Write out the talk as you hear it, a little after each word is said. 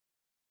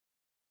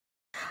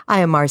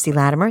I am Marcy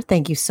Latimer.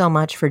 Thank you so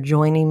much for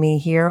joining me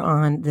here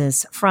on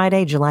this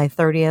Friday, July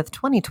 30th,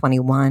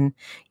 2021.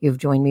 You've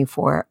joined me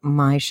for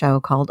my show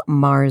called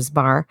Mars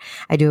Bar.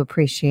 I do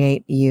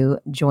appreciate you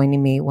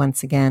joining me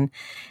once again.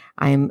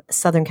 I'm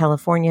Southern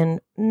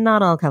Californian.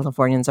 Not all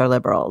Californians are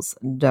liberals.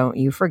 Don't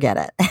you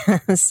forget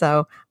it.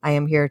 So I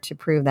am here to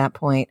prove that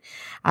point.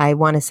 I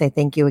want to say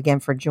thank you again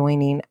for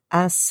joining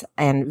us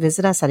and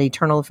visit us at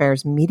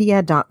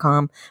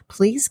eternalaffairsmedia.com.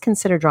 Please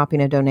consider dropping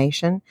a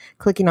donation,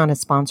 clicking on a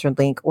sponsored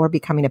link, or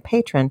becoming a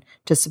patron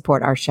to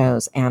support our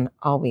shows. And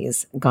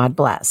always, God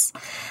bless.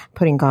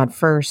 Putting God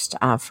first.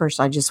 First,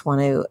 I just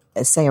want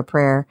to say a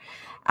prayer.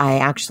 I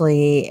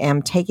actually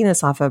am taking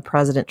this off of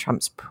President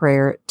Trump's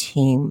prayer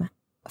team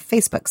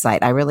Facebook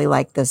site. I really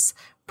like this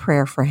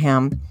prayer for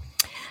him.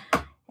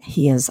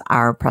 He is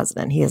our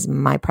president. He is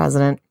my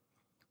president.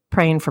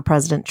 Praying for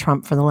President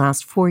Trump for the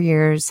last 4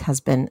 years has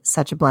been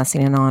such a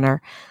blessing and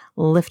honor.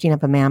 Lifting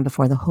up a man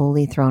before the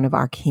holy throne of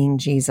our King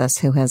Jesus,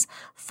 who has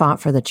fought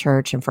for the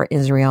church and for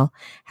Israel,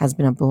 has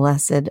been a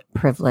blessed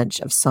privilege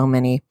of so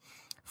many.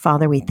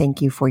 Father, we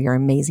thank you for your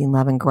amazing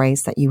love and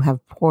grace that you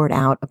have poured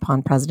out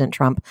upon President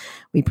Trump.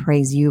 We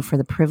praise you for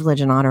the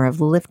privilege and honor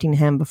of lifting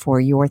him before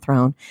your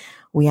throne.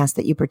 We ask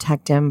that you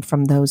protect him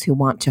from those who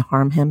want to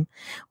harm him.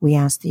 We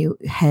ask that you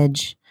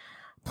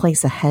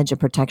place a hedge of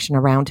protection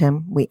around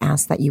him. We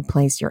ask that you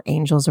place your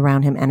angels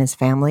around him and his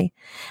family,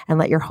 and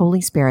let your Holy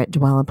Spirit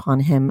dwell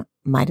upon him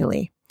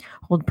mightily.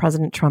 Hold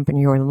President Trump in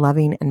your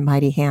loving and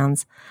mighty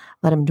hands.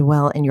 Let him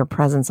dwell in your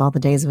presence all the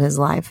days of his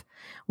life.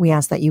 We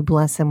ask that you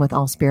bless him with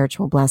all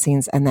spiritual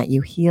blessings and that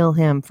you heal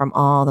him from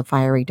all the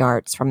fiery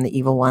darts from the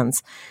evil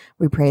ones.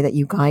 We pray that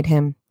you guide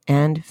him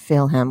and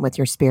fill him with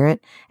your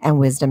spirit and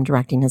wisdom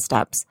directing his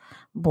steps.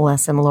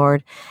 Bless him,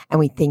 Lord. And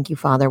we thank you,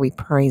 Father. We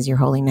praise your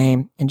holy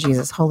name. In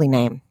Jesus' holy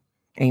name,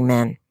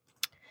 amen.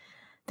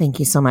 Thank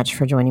you so much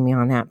for joining me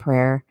on that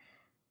prayer.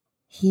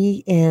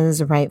 He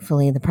is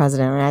rightfully the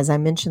president. As I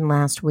mentioned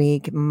last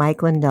week,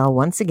 Mike Lindell,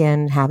 once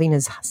again, having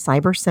his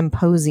cyber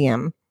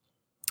symposium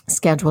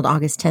scheduled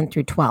August 10th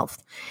through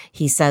 12th.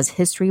 He says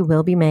history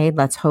will be made.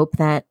 Let's hope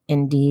that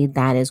indeed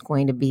that is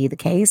going to be the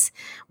case,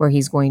 where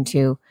he's going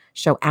to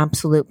show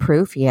absolute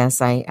proof. Yes,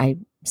 I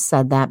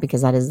said that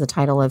because that is the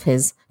title of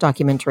his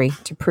documentary,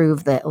 to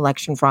prove the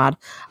election fraud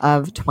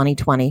of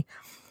 2020.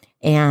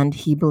 And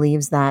he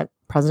believes that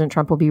President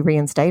Trump will be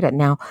reinstated.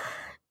 Now,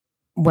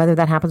 whether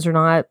that happens or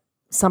not,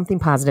 something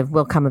positive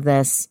will come of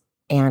this.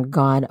 And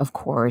God, of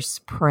course,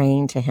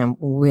 praying to him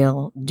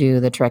will do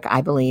the trick,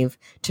 I believe,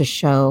 to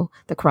show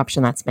the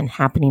corruption that's been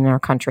happening in our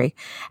country.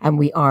 And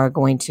we are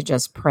going to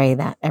just pray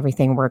that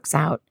everything works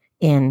out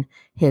in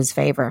his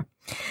favor.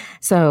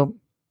 So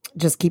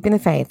just keeping the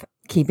faith,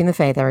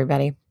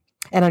 everybody.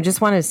 And I just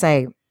wanted to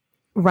say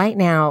right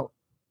now,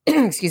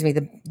 excuse me,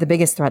 the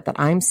biggest threat that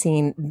I'm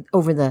seeing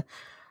over the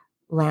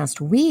last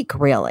week,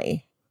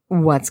 really,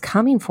 what's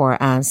coming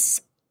for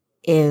us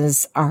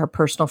is our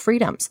personal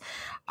freedoms,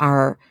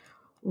 our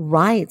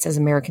rights as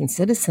American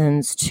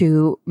citizens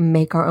to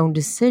make our own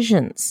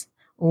decisions.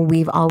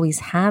 We've always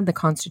had the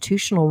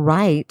constitutional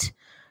right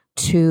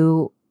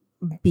to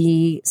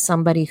be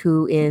somebody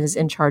who is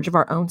in charge of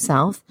our own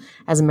self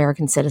as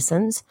American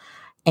citizens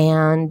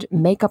and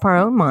make up our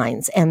own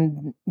minds.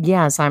 And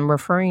yes, I'm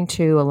referring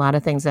to a lot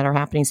of things that are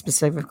happening,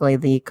 specifically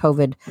the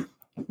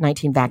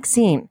COVID-19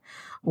 vaccine.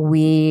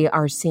 We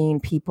are seeing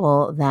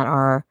people that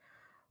are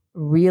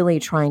really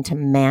trying to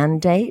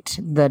mandate,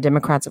 the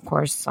Democrats, of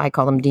course, I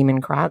call them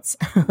Democrats.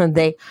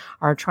 They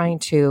are trying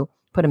to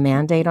put a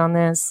mandate on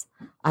this.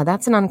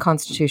 That's an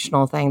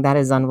unconstitutional thing. That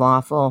is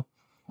unlawful.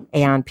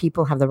 And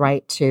people have the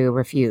right to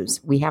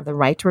refuse. We have the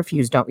right to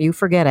refuse. Don't you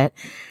forget it.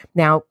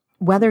 Now,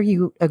 whether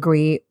you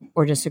agree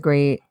or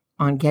disagree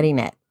on getting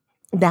it,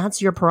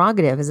 that's your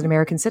prerogative as an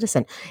American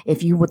citizen.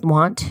 If you would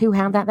want to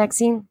have that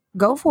vaccine,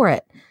 go for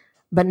it.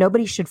 But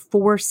nobody should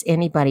force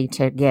anybody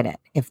to get it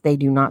if they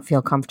do not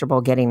feel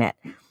comfortable getting it.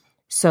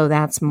 So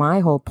that's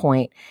my whole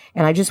point.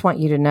 And I just want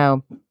you to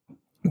know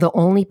the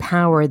only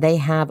power they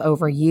have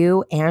over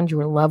you and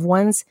your loved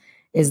ones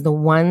is the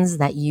ones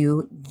that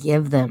you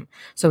give them.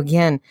 So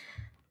again,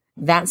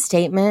 that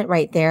statement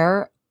right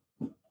there,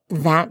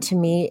 that to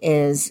me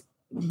is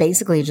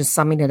basically just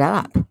summing it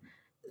up.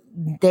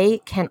 They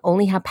can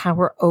only have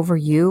power over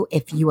you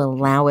if you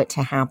allow it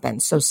to happen.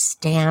 So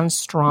stand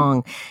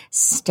strong,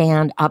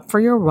 stand up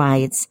for your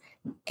rights,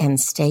 and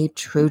stay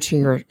true to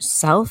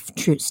yourself,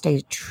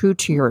 stay true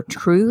to your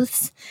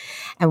truths.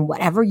 And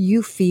whatever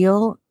you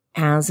feel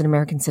as an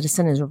American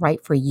citizen is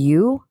right for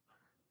you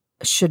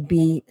should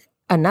be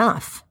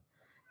enough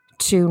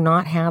to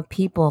not have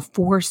people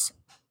force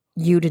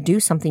you to do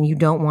something you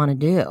don't want to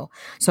do.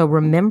 So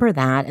remember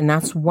that. And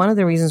that's one of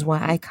the reasons why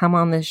I come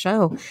on this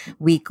show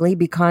weekly,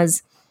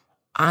 because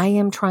I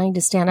am trying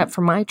to stand up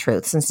for my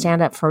truths and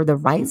stand up for the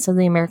rights of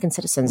the American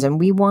citizens. And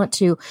we want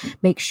to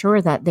make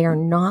sure that they're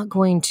not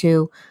going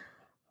to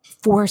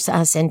force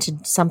us into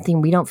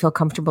something we don't feel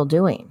comfortable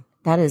doing.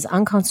 That is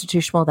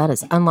unconstitutional. That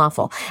is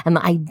unlawful. And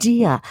the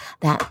idea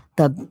that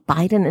the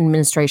Biden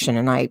administration,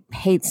 and I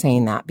hate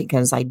saying that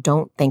because I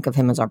don't think of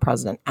him as our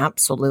president.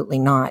 Absolutely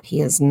not.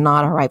 He is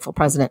not our rightful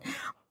president.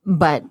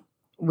 But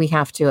we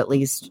have to at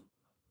least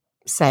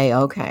say,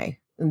 okay,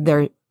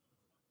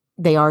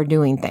 they are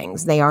doing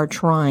things. They are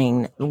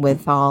trying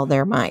with all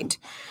their might,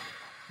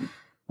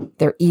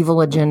 their evil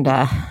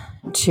agenda,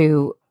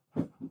 to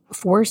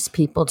force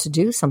people to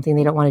do something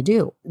they don't want to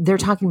do. They're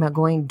talking about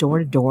going door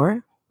to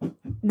door.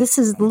 This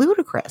is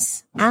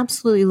ludicrous,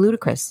 absolutely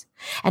ludicrous.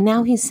 And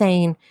now he's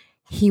saying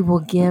he will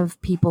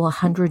give people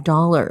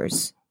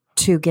 $100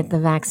 to get the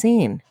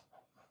vaccine.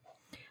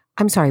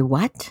 I'm sorry,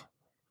 what?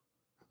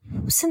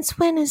 Since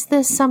when is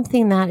this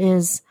something that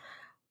is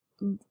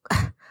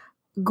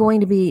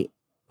going to be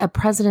a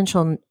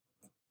presidential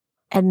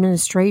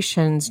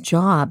administration's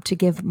job, to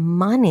give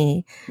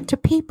money to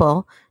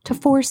people to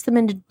force them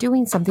into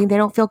doing something they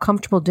don't feel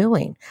comfortable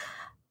doing?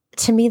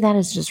 To me, that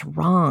is just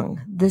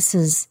wrong. This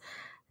is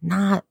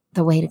not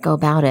the way to go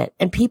about it.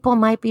 And people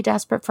might be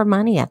desperate for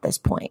money at this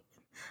point.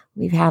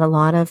 We've had a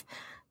lot of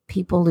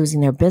people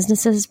losing their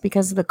businesses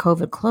because of the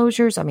COVID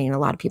closures. I mean, a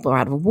lot of people are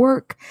out of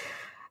work.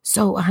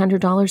 So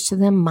 $100 to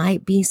them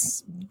might be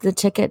the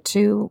ticket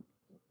to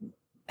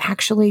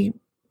actually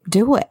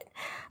do it.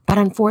 But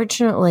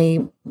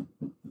unfortunately,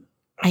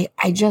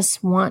 I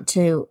just want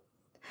to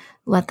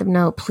let them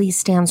know, please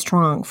stand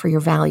strong for your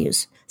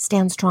values.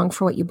 Stand strong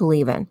for what you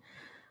believe in.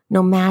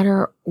 No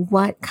matter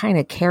what kind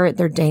of carrot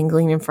they're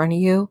dangling in front of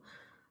you,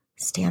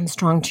 stand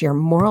strong to your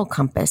moral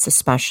compass,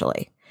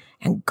 especially.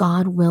 And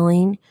God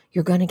willing,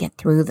 you're going to get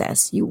through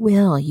this. You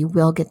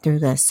will get through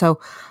this. So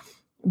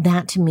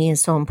that to me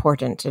is so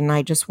important. And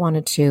I just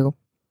wanted to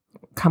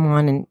come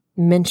on and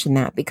mention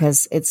that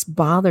because it's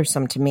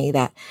bothersome to me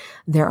that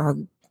there are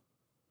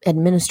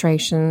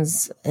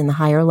administrations in the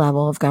higher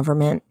level of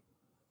government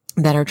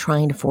that are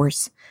trying to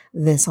force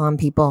this on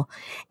people.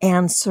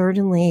 And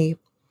certainly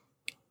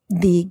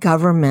the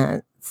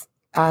governments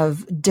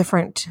of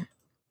different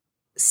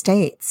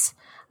states.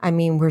 I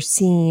mean, we're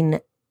seeing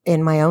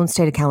in my own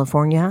state of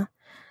California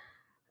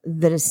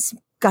the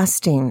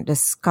disgusting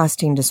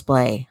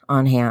display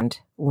on hand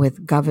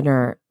with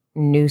Governor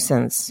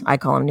Nuisance. I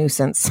call him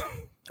Nuisance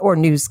or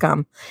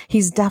Newscum.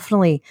 He's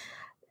definitely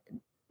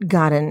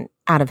gotten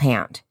out of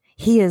hand.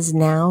 He is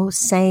now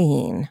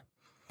saying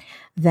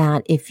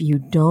that if you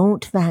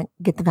don't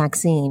get the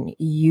vaccine,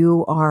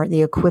 you are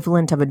the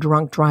equivalent of a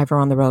drunk driver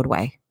on the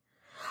roadway.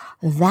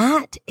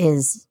 That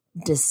is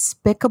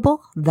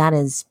despicable. That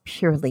is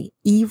purely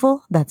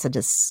evil. That's a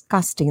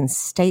disgusting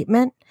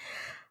statement.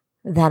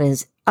 That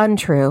is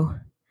untrue.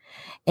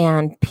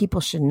 And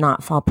people should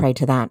not fall prey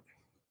to that.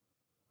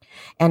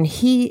 And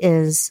he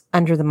is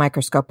under the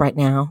microscope right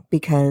now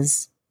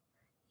because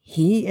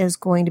he is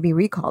going to be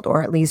recalled,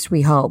 or at least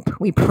we hope.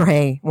 We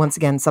pray, once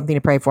again, something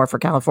to pray for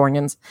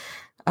Californians.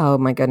 Oh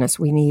my goodness,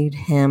 we need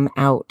him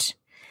out.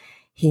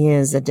 He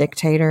is a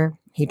dictator.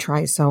 He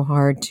tries so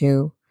hard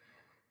to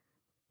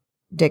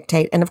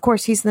dictate. And of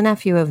course, he's the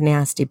nephew of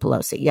Nasty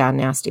Pelosi. Yeah,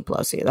 Nasty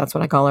Pelosi. That's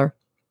what I call her.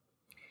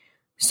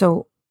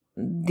 So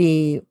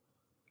the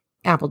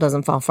apple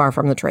doesn't fall far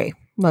from the tree.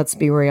 Let's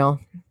be real.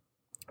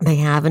 They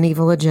have an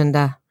evil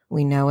agenda.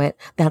 We know it.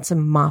 That's a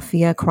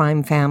mafia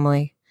crime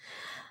family.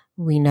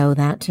 We know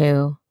that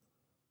too.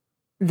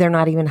 They're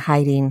not even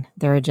hiding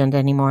their agenda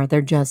anymore.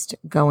 They're just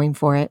going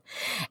for it.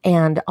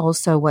 And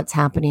also what's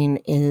happening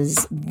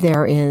is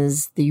there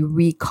is the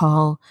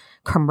recall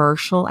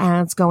commercial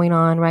ads going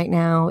on right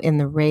now in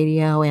the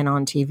radio and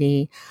on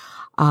TV.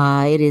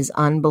 It is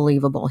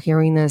unbelievable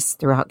hearing this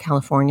throughout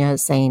California,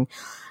 saying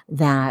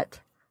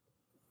that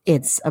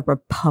it's a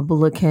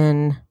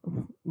Republican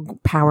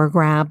power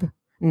grab.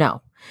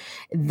 No,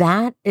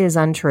 that is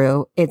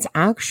untrue. It's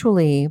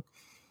actually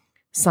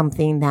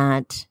something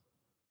that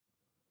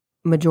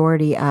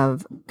majority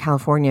of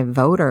California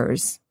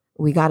voters,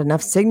 we got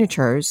enough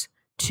signatures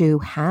to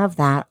have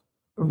that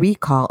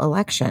recall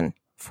election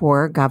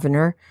for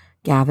Governor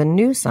Gavin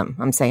Newsom.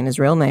 I'm saying his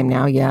real name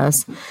now,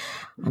 yes.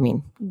 I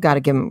mean, got to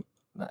give him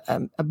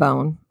a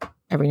bone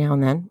every now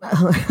and then.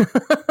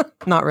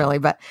 Not really,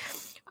 but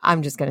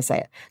I'm just going to say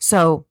it.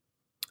 So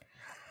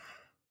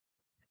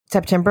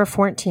September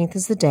 14th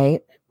is the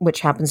date,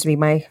 which happens to be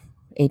my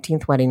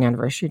 18th wedding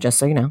anniversary, just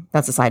so you know.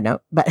 That's a side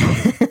note. But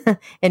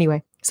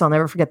anyway, so I'll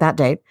never forget that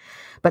date.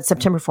 But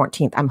September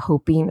 14th, I'm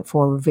hoping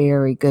for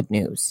very good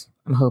news.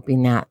 I'm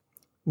hoping that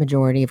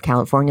majority of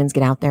Californians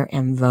get out there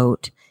and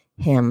vote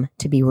him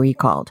to be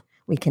recalled.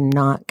 We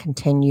cannot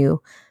continue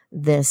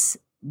this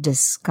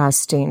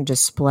disgusting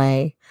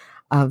display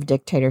of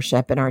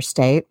dictatorship in our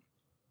state.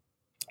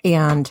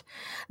 And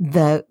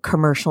the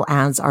commercial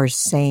ads are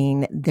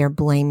saying they're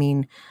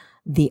blaming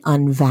the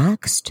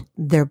unvaxxed.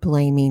 They're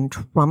blaming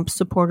Trump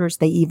supporters.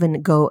 They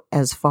even go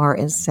as far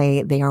as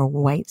say they are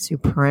white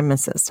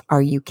supremacists.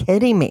 Are you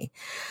kidding me?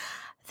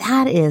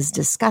 That is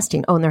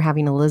disgusting. Oh, and they're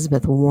having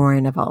Elizabeth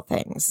Warren, of all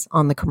things,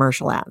 on the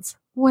commercial ads.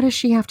 What does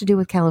she have to do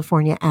with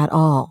California at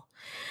all?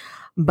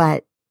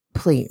 But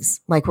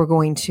please, like we're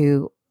going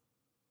to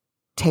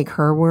take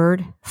her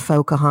word,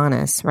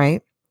 Pocahontas,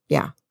 right?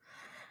 Yeah.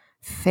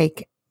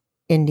 Fake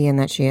Indian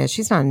that she is.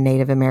 She's not a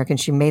Native American.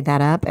 She made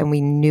that up and we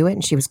knew it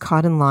and she was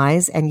caught in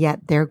lies. And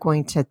yet they're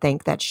going to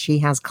think that she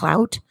has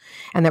clout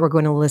and that we're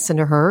going to listen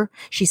to her.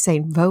 She's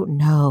saying, vote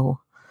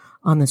no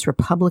on this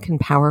Republican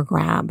power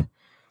grab.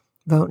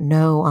 Vote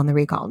no on the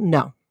recall.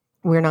 No,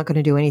 we're not going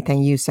to do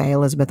anything you say,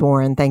 Elizabeth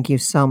Warren. Thank you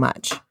so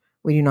much.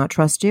 We do not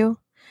trust you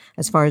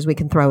as far as we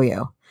can throw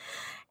you.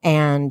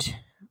 And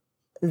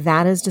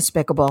that is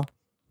despicable.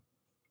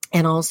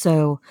 And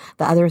also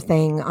the other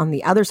thing on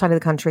the other side of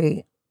the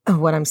country,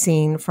 what I'm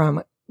seeing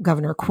from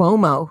Governor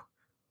Cuomo,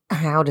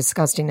 how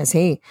disgusting is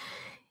he?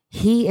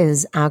 He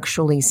is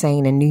actually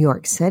saying in New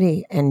York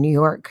City and New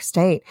York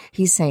State,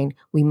 he's saying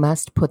we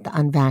must put the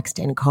unvaxxed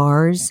in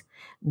cars,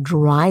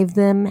 drive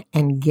them,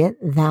 and get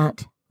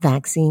that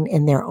vaccine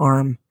in their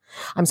arm.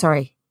 I'm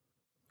sorry.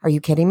 Are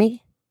you kidding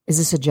me? Is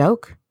this a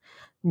joke?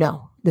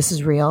 No, this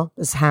is real.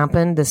 This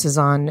happened. This is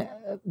going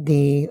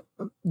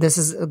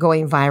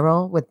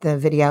viral with the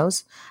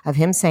videos of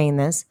him saying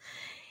this.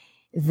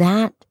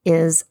 That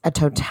is a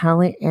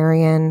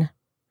totalitarian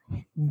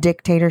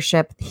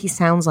dictatorship. He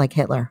sounds like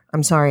Hitler.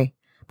 I'm sorry,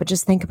 but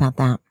just think about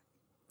that.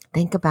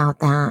 Think about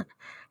that,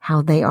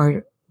 how they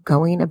are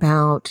going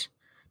about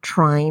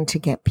trying to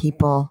get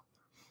people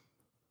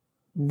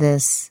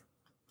this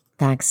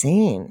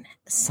vaccine.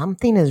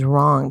 Something is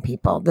wrong,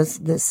 people. This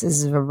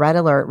is a red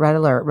alert,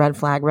 red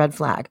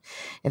flag.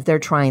 If they're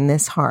trying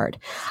this hard.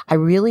 I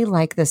really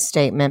like this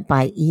statement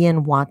by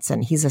Ian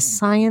Watson. He's a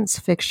science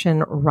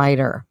fiction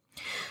writer.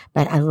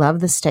 But I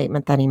love the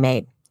statement that he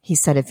made. He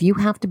said, if you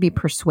have to be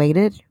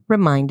persuaded,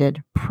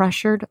 reminded,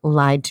 pressured,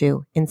 lied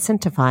to,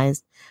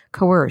 incentivized,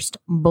 coerced,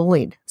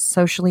 bullied,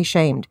 socially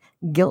shamed,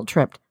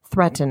 guilt-tripped,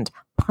 threatened,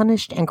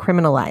 punished, and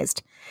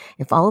criminalized,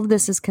 if all of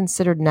this is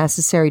considered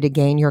necessary to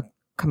gain your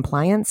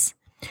compliance,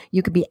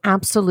 you could be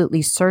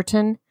absolutely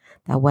certain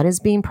that what is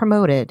being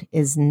promoted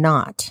is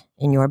not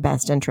in your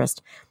best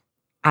interest.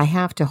 I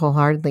have to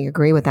wholeheartedly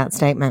agree with that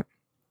statement.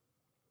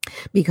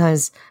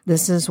 Because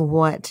this is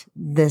what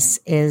this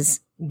is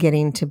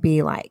getting to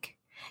be like.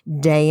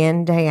 Day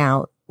in, day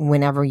out,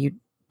 whenever you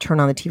turn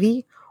on the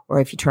TV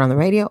or if you turn on the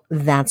radio,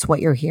 that's what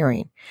you're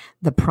hearing.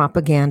 The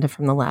propaganda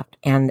from the left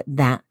and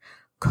that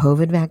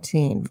COVID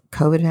vaccine.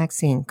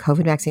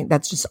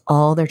 That's just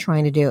all they're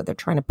trying to do. They're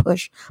trying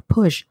to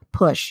push.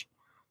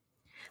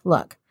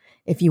 Look,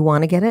 if you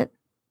want to get it,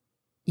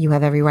 you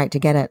have every right to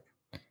get it.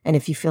 And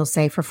if you feel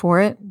safer for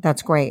it,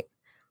 that's great.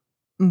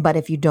 But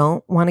if you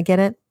don't want to get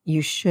it,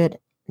 you should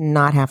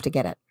not have to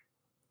get it.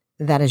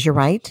 That is your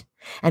right.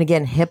 And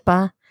again,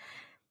 HIPAA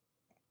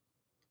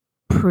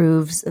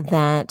proves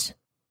that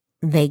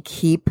they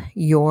keep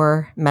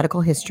your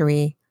medical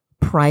history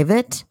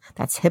private.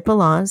 That's HIPAA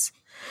laws.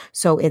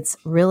 So it's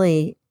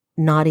really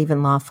not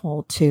even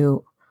lawful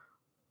to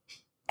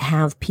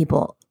have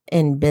people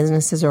in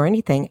businesses or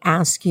anything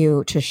ask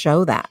you to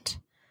show that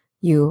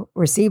you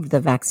received the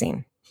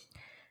vaccine.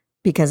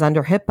 Because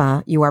under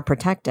HIPAA, you are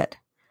protected.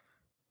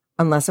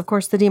 Unless, of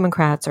course, the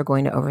Democrats are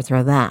going to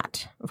overthrow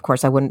that. Of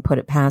course, I wouldn't put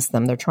it past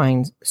them. They're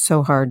trying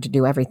so hard to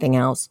do everything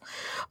else.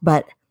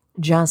 But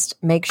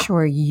just make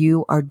sure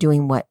you are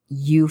doing what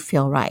you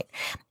feel right.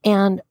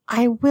 And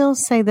I will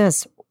say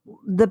this,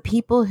 the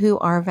people who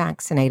are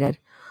vaccinated,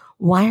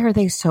 why are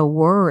they so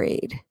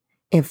worried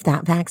if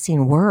that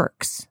vaccine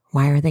works?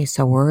 Why are they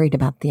so worried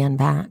about the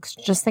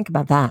unvaxxed? Just think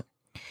about that.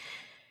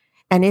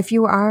 And if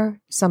you are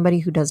somebody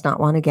who does not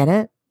want to get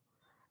it,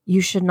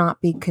 you should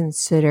not be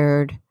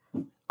considered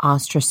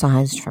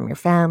ostracized from your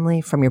family,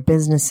 from your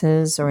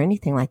businesses, or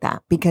anything like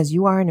that, because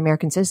you are an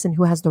American citizen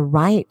who has the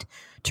right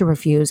to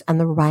refuse and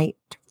the right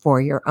for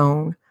your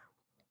own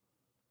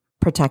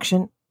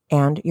protection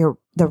and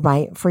the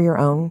right for your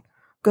own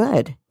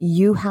good.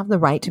 You have the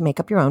right to make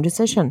up your own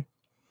decision.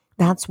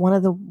 That's one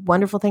of the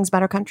wonderful things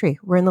about our country.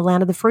 We're in the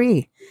land of the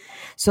free.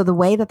 So the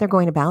way that they're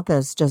going about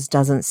this just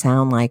doesn't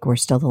sound like we're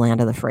still the land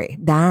of the free.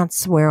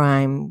 That's where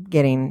I'm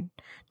getting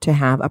to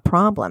have a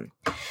problem.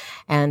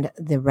 And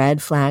the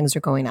red flags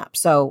are going up.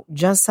 So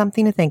just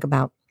something to think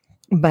about.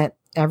 But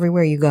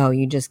everywhere you go,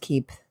 you just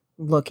keep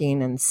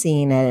looking and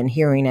seeing it and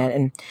hearing it,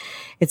 and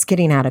it's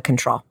getting out of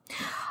control.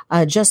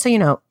 Just so you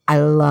know, I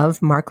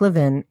love Mark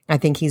Levin. I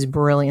think he's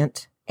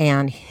brilliant,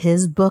 and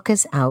his book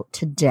is out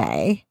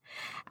today.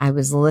 I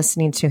was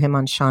listening to him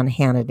on Sean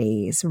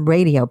Hannity's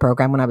radio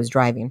program when I was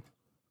driving,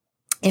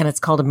 and it's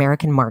called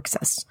American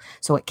Marxists.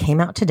 So it came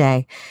out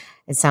today.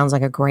 It sounds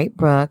like a great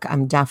book.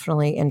 I'm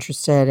definitely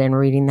interested in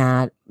reading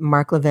that.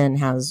 Mark Levin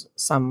has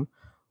some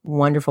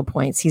wonderful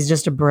points. He's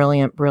just a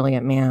brilliant,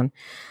 brilliant man.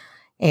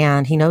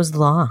 And he knows the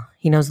law.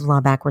 He knows the law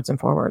backwards and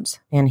forwards.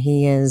 And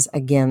he is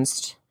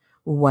against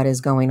what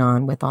is going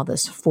on with all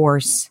this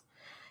force,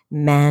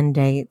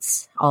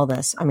 mandates, all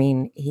this. I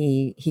mean,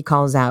 he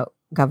calls out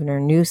Governor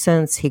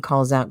Newsom, he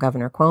calls out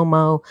Governor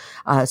Cuomo,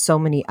 so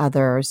many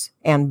others,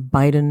 and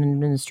Biden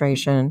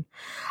administration.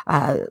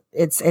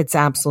 It's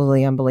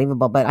absolutely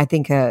unbelievable. But I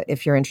think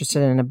if you're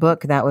interested in a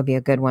book, that would be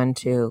a good one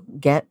to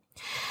get.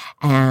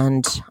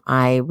 And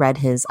I read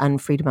his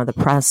Unfreedom of the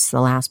Press,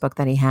 the last book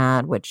that he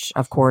had, which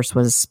of course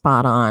was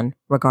spot on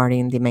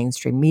regarding the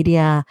mainstream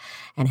media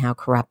and how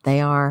corrupt they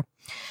are.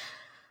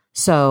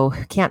 So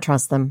can't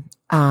trust them.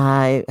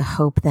 I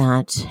hope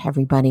that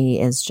everybody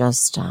is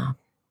just,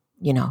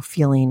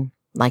 feeling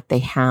like they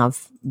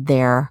have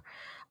their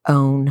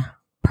own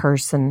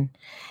person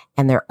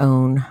and their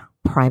own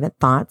private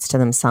thoughts to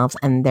themselves,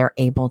 and they're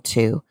able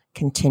to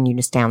continue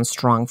to stand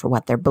strong for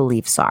what their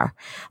beliefs are.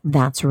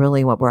 That's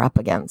really what we're up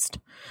against.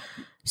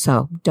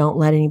 So don't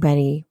let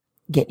anybody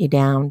get you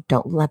down.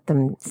 Don't let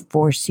them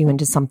force you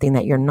into something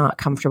that you're not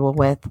comfortable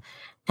with.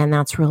 And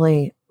that's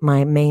really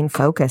my main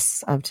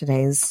focus of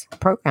today's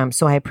program.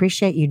 So I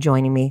appreciate you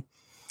joining me.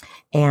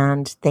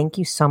 And thank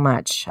you so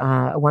much.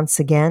 Once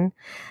again,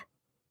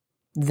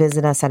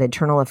 visit us at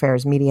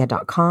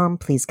eternalaffairsmedia.com.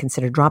 Please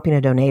consider dropping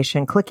a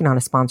donation, clicking on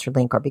a sponsored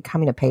link, or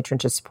becoming a patron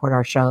to support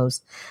our shows.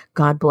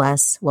 God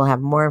bless. We'll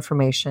have more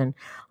information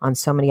on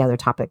so many other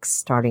topics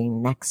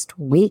starting next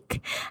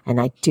week. And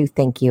I do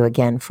thank you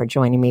again for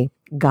joining me.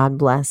 God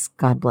bless.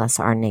 God bless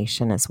our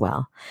nation as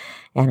well.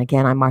 And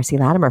again, I'm Marcy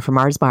Latimer from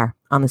Mars Bar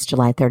on this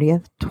July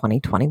 30th,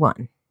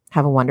 2021.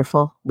 Have a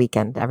wonderful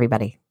weekend,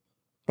 everybody.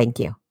 Thank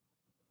you.